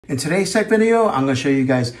In today's tech video, I'm going to show you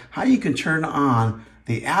guys how you can turn on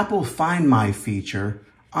the Apple Find My feature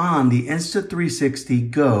on the Insta360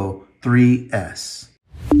 GO 3S.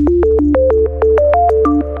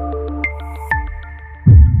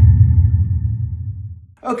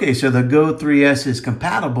 Okay, so the GO 3S is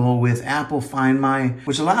compatible with Apple Find My,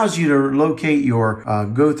 which allows you to locate your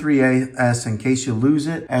GO 3S in case you lose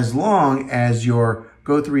it, as long as your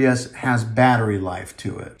GO 3S has battery life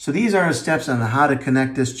to it. So these are the steps on how to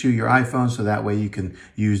connect this to your iPhone so that way you can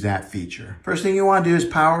use that feature. First thing you want to do is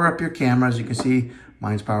power up your camera. As you can see,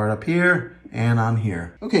 mine's powered up here and on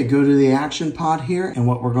here. Okay, go to the action pod here, and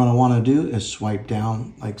what we're going to want to do is swipe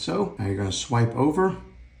down like so. Now you're going to swipe over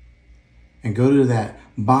and go to that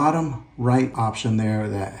bottom right option there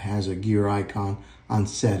that has a gear icon on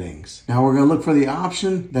settings. Now we're going to look for the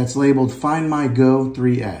option that's labeled Find My GO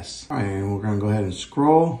 3S. All right, and we're going to go ahead and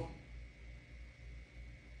scroll.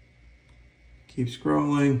 Keep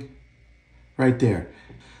scrolling. Right there.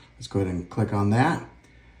 Let's go ahead and click on that.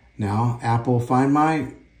 Now Apple Find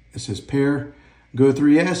My, it says pair GO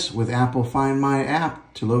 3S with Apple Find My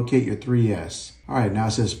app to locate your 3S. All right, now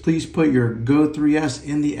it says please put your GO 3S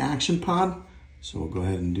in the action pod. So we'll go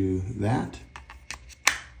ahead and do that.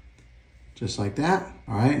 Just like that.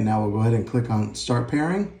 All right, and now we'll go ahead and click on start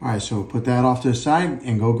pairing. All right, so we'll put that off to the side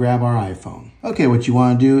and go grab our iPhone. Okay, what you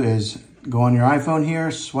want to do is go on your iPhone here,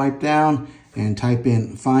 swipe down and type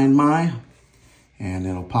in Find My, and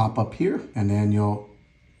it'll pop up here, and then you'll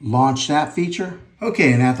launch that feature.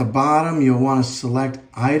 Okay, and at the bottom, you'll want to select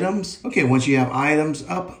items. Okay, once you have items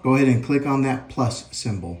up, go ahead and click on that plus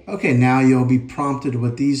symbol. Okay, now you'll be prompted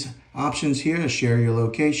with these options here to share your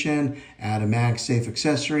location, add a MagSafe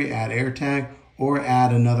accessory, add AirTag, or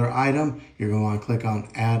add another item. You're going to want to click on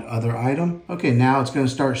add other item. Okay, now it's going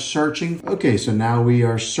to start searching. Okay, so now we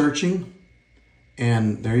are searching,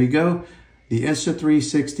 and there you go. The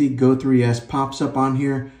Insta360 GO 3S pops up on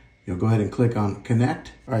here. You'll go ahead and click on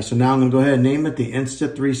connect. All right, so now I'm going to go ahead and name it the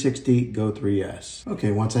Insta360 GO 3S.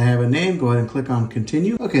 Okay, once I have a name, go ahead and click on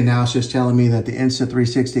continue. Okay, now it's just telling me that the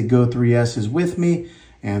Insta360 GO 3S is with me.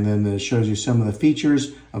 And then it shows you some of the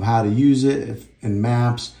features of how to use it in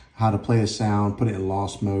maps, how to play a sound, put it in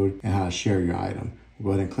lost mode, and how to share your item.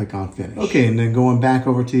 We'll go ahead and click on finish. Okay, and then going back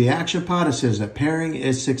over to the action pod, it says that pairing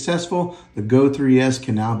is successful. The GO 3S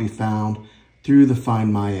can now be found through the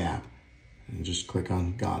Find My app. And just click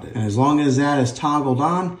on got it. And as long as that is toggled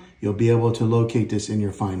on, you'll be able to locate this in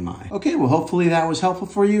your Find My. Okay, well, hopefully that was helpful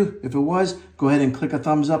for you. If it was, go ahead and click a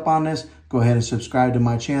thumbs up on this. Go ahead and subscribe to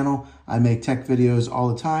my channel. I make tech videos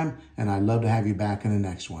all the time, and I'd love to have you back in the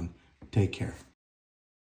next one. Take care.